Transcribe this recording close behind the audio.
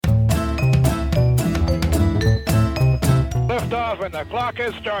Liftoff and the clock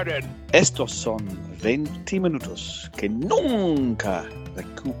has started. Estos son 20 minutos que nunca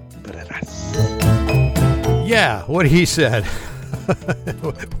recuperarás. Yeah, what he said.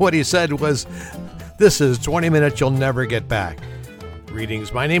 What he said was, this is 20 minutes you'll never get back.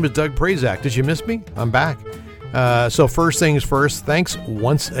 Greetings, my name is Doug Prazak. Did you miss me? I'm back. So first things first, thanks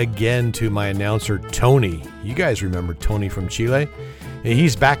once again to my announcer, Tony. You guys remember Tony from Chile?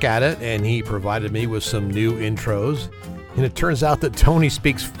 He's back at it, and he provided me with some new intros. And it turns out that Tony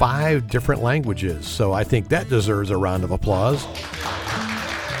speaks 5 different languages, so I think that deserves a round of applause.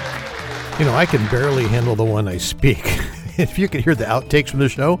 You know, I can barely handle the one I speak. If you could hear the outtakes from the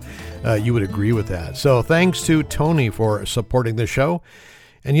show, you would agree with that. So thanks to Tony for supporting the show.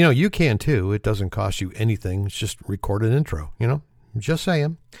 And, you know, you can too. It doesn't cost you anything. It's just record an intro, you know, just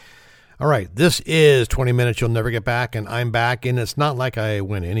saying. All right, this is 20 minutes you'll never get back, and I'm back. And it's not like I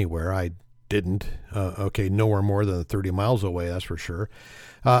went anywhere. I didn't. Nowhere more than 30 miles away, that's for sure.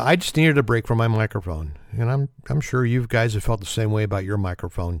 I just needed a break from my microphone. And I'm sure you guys have felt the same way about your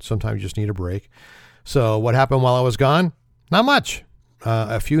microphone. Sometimes you just need a break. So what happened while I was gone? Not much.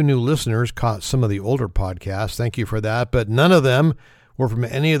 A few new listeners caught some of the older podcasts. Thank you for that. But none of them were from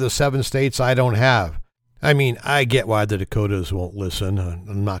any of the 7 states I don't have. I mean, I get why the Dakotas won't listen.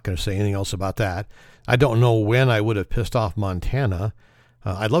 I'm not going to say anything else about that. I don't know when I would have pissed off Montana.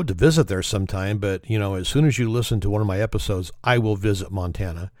 I'd love to visit there sometime, but, you know, as soon as you listen to one of my episodes, I will visit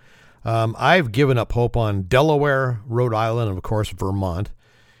Montana. I've given up hope on Delaware, Rhode Island, and, of course, Vermont.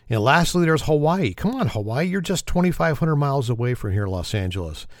 And lastly, there's Hawaii. Come on, Hawaii. You're just 2,500 miles away from here, Los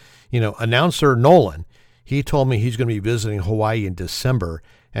Angeles. You know, announcer Nolan, he told me he's going to be visiting Hawaii in December,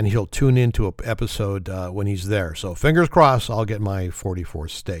 and he'll tune into an episode when he's there. So fingers crossed, I'll get my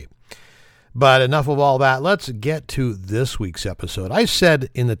 44th state. But enough of all that. Let's get to this week's episode. I said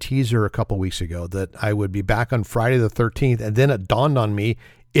in the teaser a couple weeks ago that I would be back on Friday the 13th, and then it dawned on me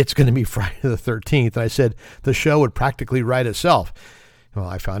it's going to be Friday the 13th. And I said the show would practically write itself. Well,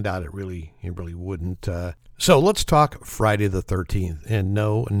 I found out it really wouldn't. So let's talk Friday the 13th. And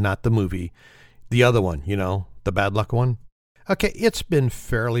no, not the movie. The other one, you know, the bad luck one. Okay, it's been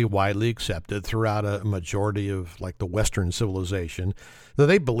fairly widely accepted throughout a majority of like the Western civilization that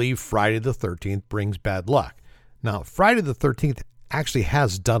they believe Friday the 13th brings bad luck. Now, Friday the 13th actually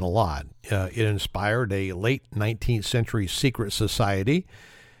has done a lot. It inspired a late 19th century secret society.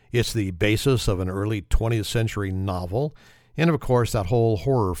 It's the basis of an early 20th century novel. And of course, that whole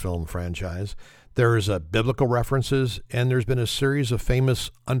horror film franchise. There's biblical references, and there's been a series of famous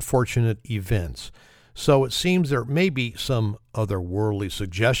unfortunate events. So it seems there may be some otherworldly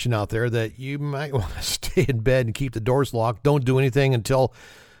suggestion out there that you might want to stay in bed and keep the doors locked. Don't do anything until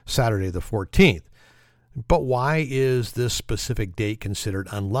Saturday the 14th. But why is this specific date considered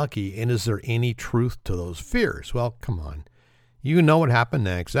unlucky, and is there any truth to those fears? Well, come on. You know what happened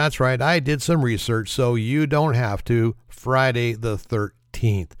next. That's right. I did some research, so you don't have to. Friday the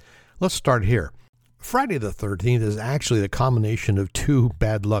 13th. Let's start here. Friday the 13th is actually the combination of 2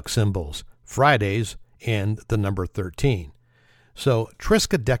 bad luck symbols, Fridays and the number 13. So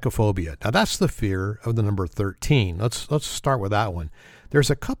triskaidekaphobia. Now that's the fear of the number 13. Let's start with that one.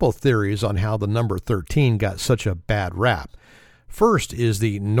 There's a couple theories on how the number 13 got such a bad rap. First is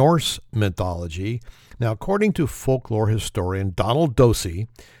the Norse mythology. Now, according to folklore historian Donald Dosey,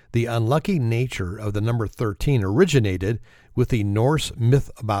 the unlucky nature of the number 13 originated with the Norse myth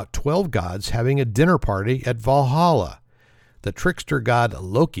about 12 gods having a dinner party at Valhalla. The trickster god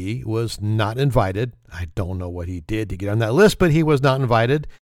Loki was not invited. I don't know what he did to get on that list, but he was not invited.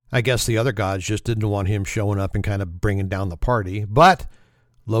 I guess the other gods just didn't want him showing up and kind of bringing down the party. But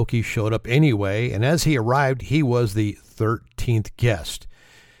Loki showed up anyway, and as he arrived, he was the 13th guest.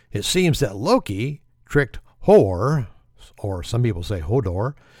 It seems that Loki tricked Hor, or some people say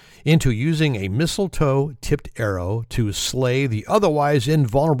Hodor, into using a mistletoe-tipped arrow to slay the otherwise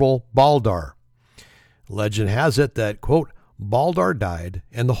invulnerable Baldar. Legend has it that, quote, Baldar died,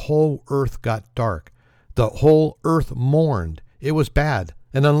 and the whole earth got dark. The whole earth mourned. It was bad,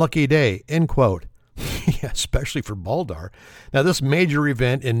 an unlucky day, end quote. Yeah, especially for Baldar. Now, this major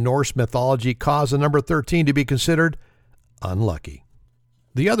event in Norse mythology caused the number 13 to be considered unlucky.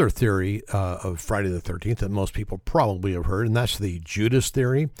 The other theory of Friday the 13th that most people probably have heard, and that's the Judas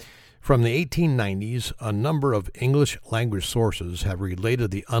theory. From the 1890s, a number of English language sources have related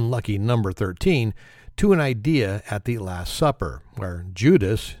the unlucky number 13 to an idea at the Last Supper, where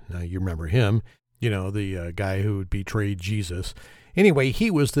Judas, you remember him, the guy who betrayed Jesus. Anyway,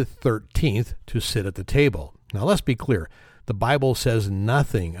 he was the 13th to sit at the table. Now, let's be clear. The Bible says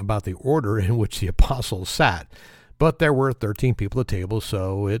nothing about the order in which the apostles sat, but there were 13 people at the table,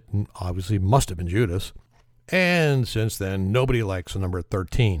 so it obviously must have been Judas. And since then, nobody likes the number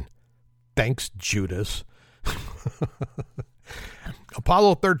 13. Thanks, Judas.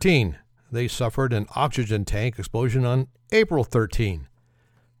 Apollo 13. They suffered an oxygen tank explosion on April 13.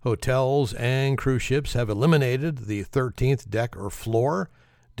 Hotels and cruise ships have eliminated the 13th deck or floor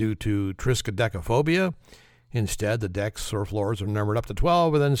due to triskaidekaphobia. Instead, the decks or floors are numbered up to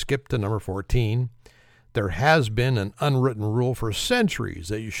 12 and then skip to number 14. There has been an unwritten rule for centuries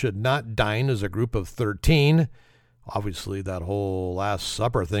that you should not dine as a group of 13. Obviously, that whole Last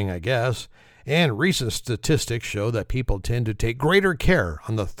Supper thing, I guess. And recent statistics show that people tend to take greater care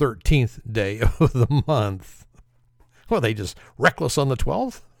on the 13th day of the month. Well, are they just reckless on the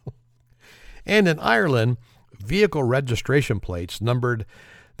 12th? And in Ireland, vehicle registration plates numbered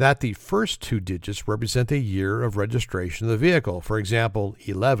that the first two digits represent the year of registration of the vehicle. For example,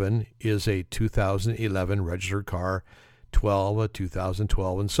 11 is a 2011 registered car, 12 a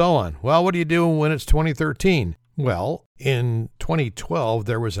 2012, and so on. Well, what do you do when it's 2013? Well, in 2012,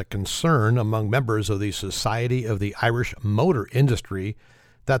 there was a concern among members of the Society of the Irish Motor Industry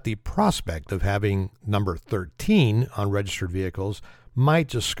that the prospect of having number 13 on registered vehicles might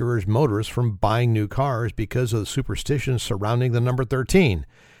discourage motorists from buying new cars because of the superstition surrounding the number 13,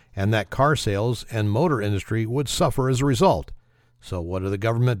 and that car sales and motor industry would suffer as a result. So what did the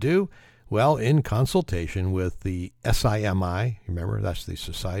government do? Well, in consultation with the SIMI, remember, that's the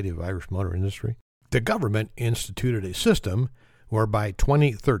Society of Irish Motor Industry, the government instituted a system whereby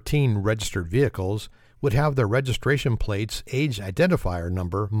 2013 registered vehicles would have their registration plate's age identifier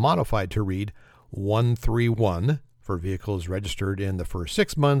number modified to read 131 for vehicles registered in the first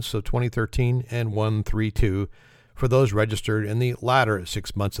 6 months of 2013 and 132 for those registered in the latter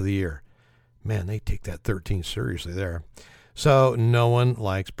 6 months of the year. Man, they take that 13 seriously there. So no one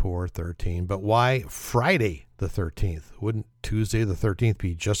likes poor 13, but why Friday the 13th? Wouldn't Tuesday the 13th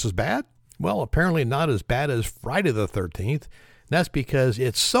be just as bad? Well, apparently not as bad as Friday the 13th. That's because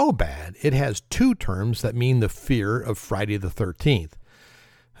it's so bad, it has two terms that mean the fear of Friday the 13th.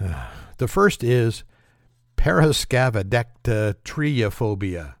 The first is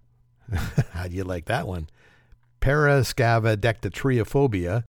parascavadectotriophobia. How do you like that one?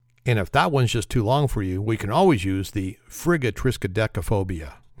 Parascavadectotriophobia. And if that one's just too long for you, we can always use the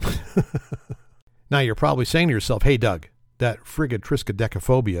frigatriskaidekaphobia. Now you're probably saying to yourself, hey, Doug, that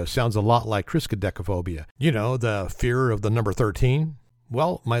frigatriskaidekaphobia sounds a lot like triskaidekaphobia. You know, the fear of the number 13?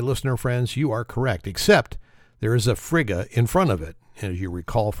 Well, my listener friends, you are correct, except there is a Frigga in front of it. And as you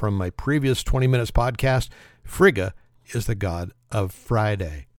recall from my previous 20 Minutes podcast, Frigga is the god of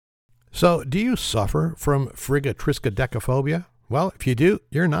Friday. So do you suffer from frigatriskaidekaphobia? Well, if you do,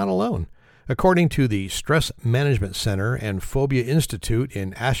 you're not alone. According to the Stress Management Center and Phobia Institute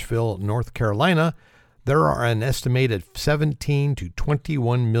in Asheville, North Carolina, there are an estimated 17 to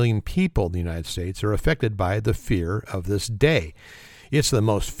 21 million people in the United States are affected by the fear of this day. It's the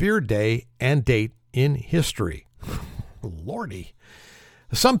most feared day and date in history. Lordy.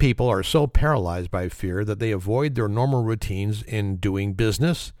 Some people are so paralyzed by fear that they avoid their normal routines in doing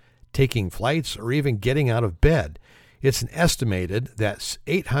business, taking flights, or even getting out of bed. It's estimated that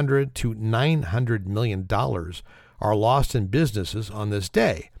 $800 to $900 million are lost in businesses on this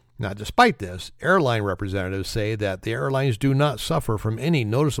day. Now, despite this, airline representatives say that the airlines do not suffer from any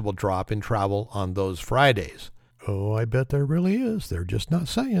noticeable drop in travel on those Fridays. Oh, I bet there really is. They're just not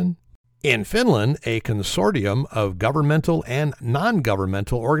saying. In Finland, a consortium of governmental and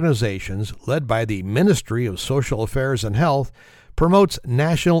non-governmental organizations led by the Ministry of Social Affairs and Health promotes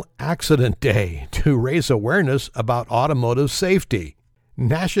National Accident Day to raise awareness about automotive safety.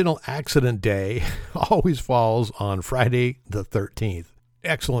 National Accident Day always falls on Friday the 13th.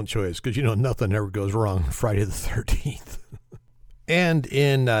 Excellent choice, because you know nothing ever goes wrong on Friday the 13th. And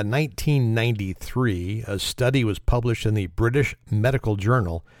in 1993, a study was published in the British Medical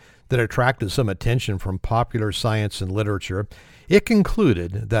Journal that attracted some attention from popular science and literature. It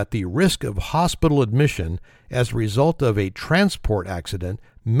concluded that the risk of hospital admission as a result of a transport accident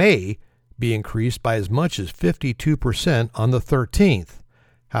may be increased by as much as 52% on the 13th.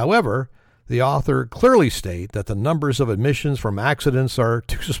 However, the author clearly state that the numbers of admissions from accidents are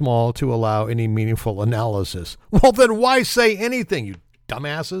too small to allow any meaningful analysis. Well, then why say anything, you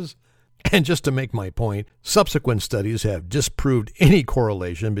dumbasses? And just to make my point, subsequent studies have disproved any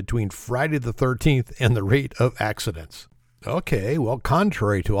correlation between Friday the 13th and the rate of accidents. Okay, well,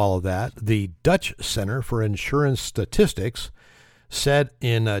 contrary to all of that, the Dutch Center for Insurance Statistics said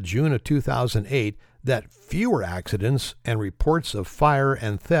in June of 2008 that fewer accidents and reports of fire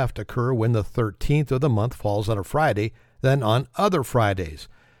and theft occur when the 13th of the month falls on a Friday than on other Fridays.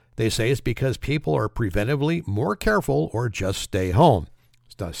 They say it's because people are preventively more careful or just stay home.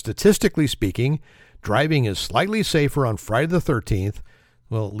 Statistically speaking, driving is slightly safer on Friday the 13th,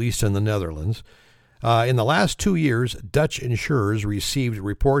 well, at least in the Netherlands. In the last 2 years, Dutch insurers received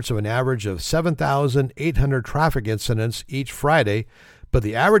reports of an average of 7,800 traffic incidents each Friday, but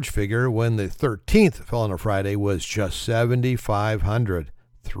the average figure when the 13th fell on a Friday was just 7,500,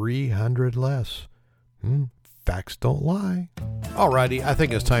 300 less. Facts don't lie. Alrighty, I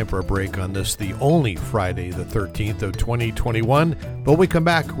think it's time for a break on this, the only Friday the 13th of 2021. But when we come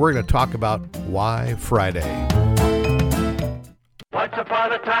back, we're going to talk about why Friday. Once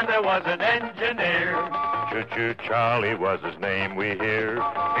upon a time there was an engineer. Choo-choo Charlie was his name, we hear.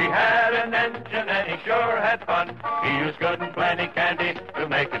 He had an engine and he sure had fun. He used good and plenty candy to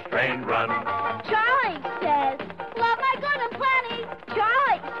make his train run. Charlie says, love my good and plenty.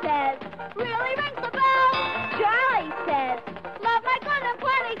 Charlie says, really rings the bell. Charlie says, love my good and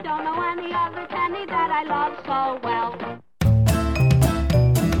plenty. Don't know any other candy that I love so well.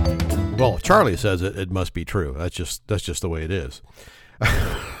 Well, if Charlie says it, it must be true. That's just the way it is.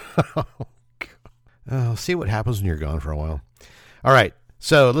 See what happens when you're gone for a while. All right,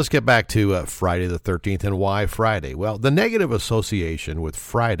 so let's get back to Friday the 13th and why Friday. Well, the negative association with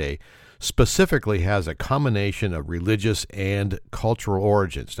Friday specifically has a combination of religious and cultural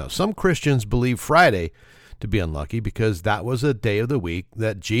origins. Now, some Christians believe Friday to be unlucky because that was a day of the week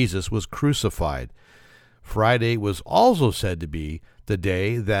that Jesus was crucified. Friday was also said to be the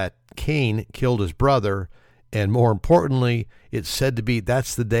day that Cain killed his brother, and more importantly, it's said to be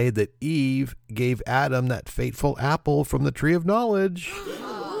that's the day that Eve gave Adam that fateful apple from the tree of knowledge.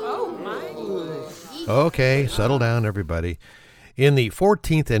 Okay, settle down, everybody. In the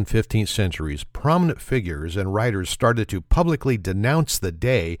 14th and 15th centuries, prominent figures and writers started to publicly denounce the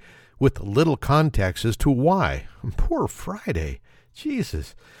day with little context as to why. Poor Friday.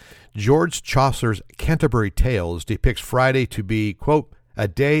 Jesus. George Chaucer's Canterbury Tales depicts Friday to be, quote, a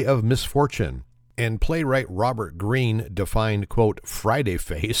day of misfortune. And playwright Robert Greene defined, quote, Friday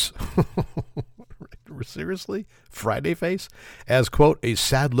face, seriously? Friday face? As, quote, a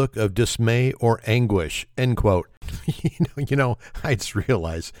sad look of dismay or anguish, end quote. You know, I just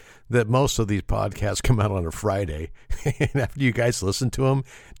realized that most of these podcasts come out on a Friday. And after you guys listen to them,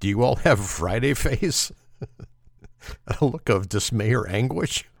 do you all have Friday face? A look of dismay or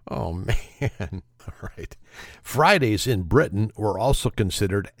anguish? Oh, man. All right. Fridays in Britain were also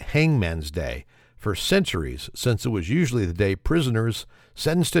considered Hangman's Day for centuries, since it was usually the day prisoners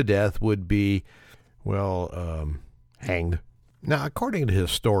sentenced to death would be, hanged. Now, according to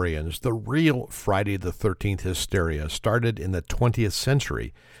historians, the real Friday the 13th hysteria started in the 20th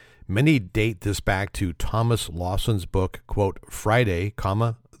century. Many date this back to Thomas Lawson's book, quote, Friday,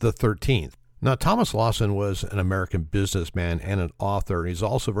 the 13th. Now, Thomas Lawson was an American businessman and an author. He's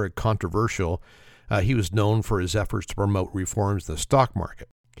also very controversial. He was known for his efforts to promote reforms in the stock market.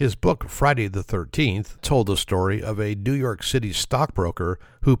 His book, Friday the 13th, told the story of a New York City stockbroker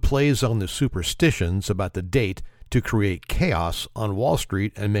who plays on the superstitions about the date to create chaos on Wall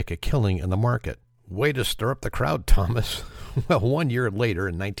Street and make a killing in the market. Way to stir up the crowd, Thomas. Well, 1 year later,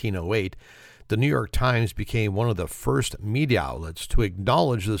 in 1908, the New York Times became one of the first media outlets to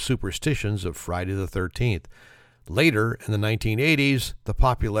acknowledge the superstitions of Friday the 13th. Later, in the 1980s, the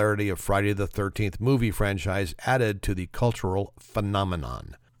popularity of Friday the 13th movie franchise added to the cultural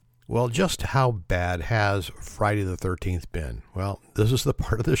phenomenon. Well, just how bad has Friday the 13th been? Well, this is the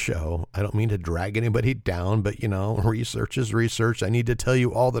part of the show. I don't mean to drag anybody down, but, research is research. I need to tell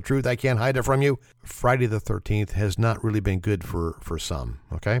you all the truth. I can't hide it from you. Friday the 13th has not really been good for some,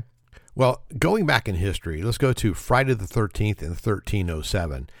 okay? Well, going back in history, let's go to Friday the 13th in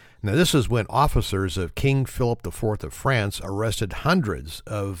 1307. Now, this is when officers of King Philip IV of France arrested hundreds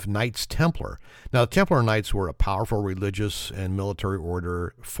of Knights Templar. Now, the Templar Knights were a powerful religious and military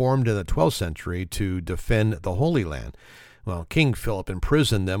order formed in the 12th century to defend the Holy Land. Well, King Philip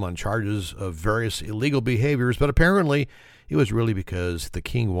imprisoned them on charges of various illegal behaviors, but apparently it was really because the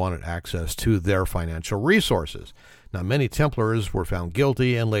king wanted access to their financial resources. Now, many Templars were found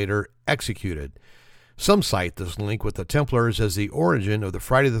guilty and later executed. Some cite this link with the Templars as the origin of the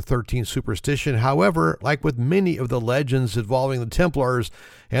Friday the 13th superstition. However, like with many of the legends involving the Templars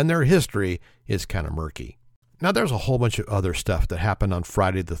and their history, it's kind of murky. Now, there's a whole bunch of other stuff that happened on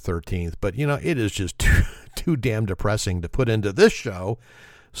Friday the 13th, but, it is just too damn depressing to put into this show,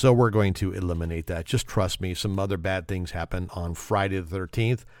 so we're going to eliminate that. Just trust me, some other bad things happen on Friday the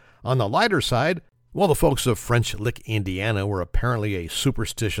 13th. On the lighter side, well, the folks of French Lick, Indiana were apparently a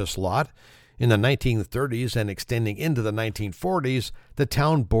superstitious lot. In the 1930s and extending into the 1940s, the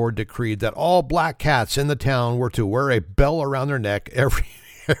town board decreed that all black cats in the town were to wear a bell around their neck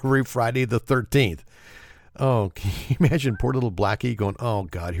every Friday the 13th. Oh, can you imagine poor little Blackie going, oh,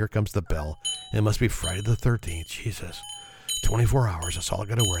 God, here comes the bell. It must be Friday the 13th. Jesus. 24 hours. That's all I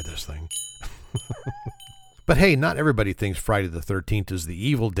got to wear this thing. But hey, not everybody thinks Friday the 13th is the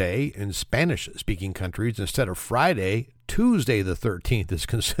evil day. In Spanish-speaking countries, instead of Friday, Tuesday the 13th is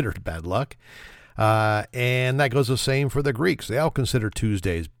considered bad luck. And that goes the same for the Greeks. They all consider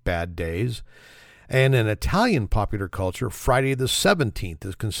Tuesdays bad days. And in Italian popular culture, Friday the 17th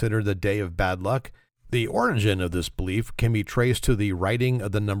is considered the day of bad luck. The origin of this belief can be traced to the writing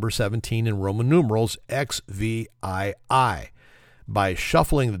of the number 17 in Roman numerals XVII. By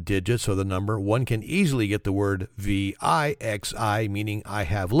shuffling the digits of the number, one can easily get the word VIXI, meaning I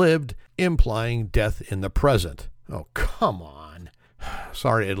have lived, implying death in the present. Oh, come on.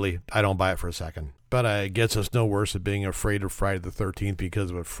 Sorry, Italy, I don't buy it for a second. But it gets us no worse at being afraid of Friday the 13th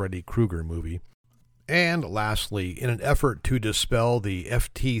because of a Freddy Krueger movie. And lastly, in an effort to dispel the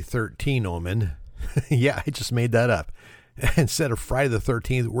FT13 omen, yeah, I just made that up. Instead of Friday the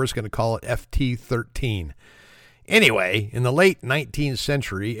 13th, we're just going to call it FT13. Anyway, in the late 19th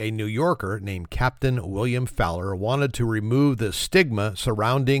century, a New Yorker named Captain William Fowler wanted to remove the stigma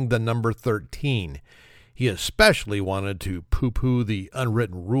surrounding the number 13. He especially wanted to poo-poo the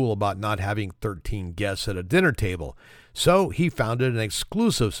unwritten rule about not having 13 guests at a dinner table, so he founded an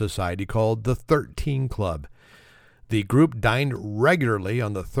exclusive society called the 13 Club. The group dined regularly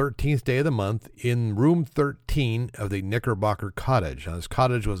on the 13th day of the month in room 13 of the Knickerbocker Cottage. Now, this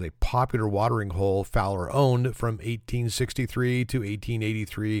cottage was a popular watering hole Fowler owned from 1863 to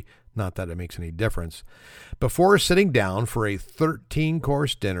 1883. Not that it makes any difference. Before sitting down for a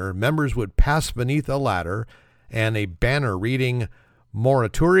 13-course dinner, members would pass beneath a ladder and a banner reading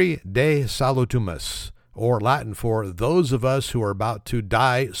Morituri de Salutumus, or Latin for those of us who are about to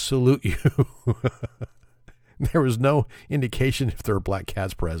die salute you. There was no indication if there were black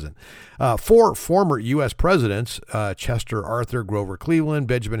cats present. 4 former U.S. presidents, Chester Arthur, Grover Cleveland,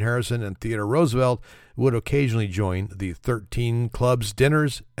 Benjamin Harrison, and Theodore Roosevelt, would occasionally join the 13 Club's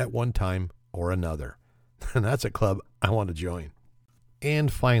dinners at one time or another. And that's a club I want to join.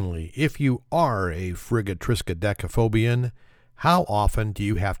 And finally, if you are a frigatriskadecaphobian, how often do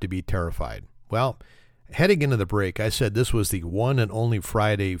you have to be terrified? Well, heading into the break, I said this was the one and only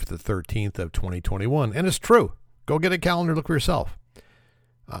Friday the 13th of 2021, and it's true. Go get a calendar, look for yourself.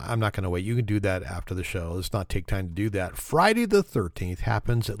 I'm not going to wait. You can do that after the show. Let's not take time to do that. Friday the 13th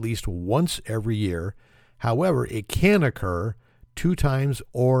happens at least once every year. However, it can occur 2 times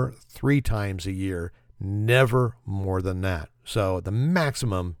or 3 times a year, never more than that. So the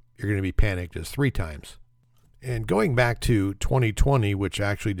maximum you're going to be panicked is 3 times. And going back to 2020, which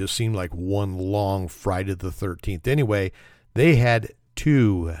actually just seemed like one long Friday the 13th anyway, they had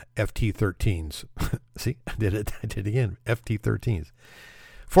 2 FT13s. See, I did it again, FT13s.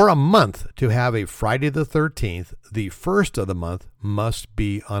 For a month to have a Friday the 13th, the first of the month must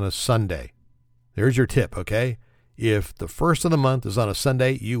be on a Sunday. There's your tip, okay? If the first of the month is on a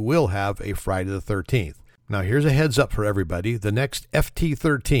Sunday, you will have a Friday the 13th. Now, here's a heads up for everybody. The next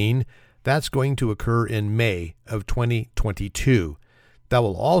FT13, that's going to occur in May of 2022. That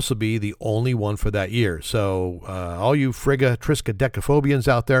will also be the only one for that year. So all you frigatriskadecaphobians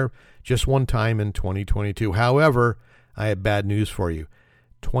out there, just one time in 2022. However, I have bad news for you.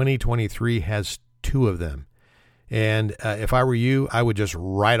 2023 has 2 of them. And if I were you, I would just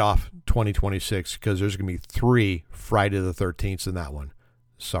write off 2026 because there's going to be 3 Friday the 13th in that one.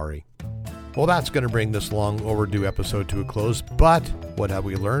 Sorry. Well, that's going to bring this long overdue episode to a close. But what have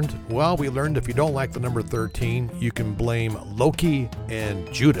we learned? Well, we learned if you don't like the number 13, you can blame Loki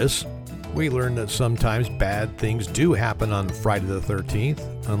and Judas. We learned that sometimes bad things do happen on Friday the 13th.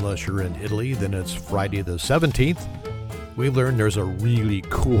 Unless you're in Italy, then it's Friday the 17th. We learned there's a really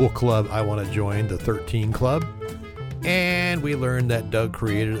cool club I want to join, the 13 Club. And we learned that Doug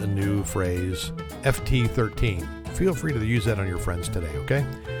created a new phrase, FT13. Feel free to use that on your friends today, okay?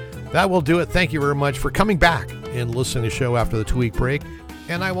 That will do it. Thank you very much for coming back and listening to the show after the 2-week break.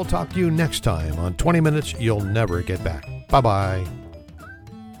 And I will talk to you next time on 20 Minutes You'll Never Get Back. Bye-bye.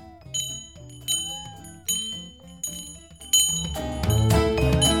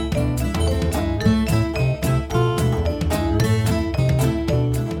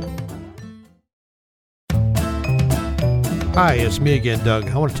 Hi, it's me again, Doug.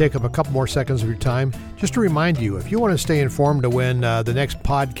 I want to take up a couple more seconds of your time just to remind you, if you want to stay informed of when the next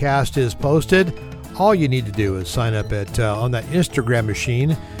podcast is posted, all you need to do is sign up at on that Instagram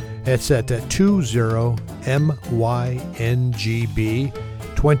machine. It's at 20MYNGB,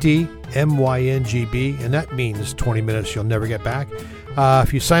 20MYNGB, and that means 20 minutes you'll never get back.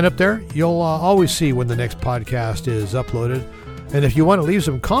 If you sign up there, you'll always see when the next podcast is uploaded. And if you want to leave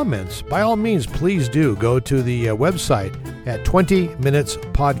some comments, by all means, please do. Go to the website, at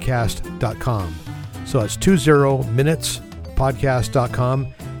 20minutespodcast.com. So it's 20minutespodcast.com,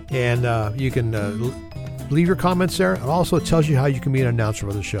 and you can leave your comments there. It also tells you how you can be an announcer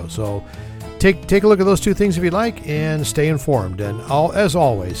for the show. So take a look at those two things if you'd like, and stay informed. And as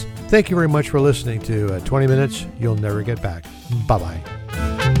always, thank you very much for listening to 20 Minutes You'll Never Get Back. Bye-bye.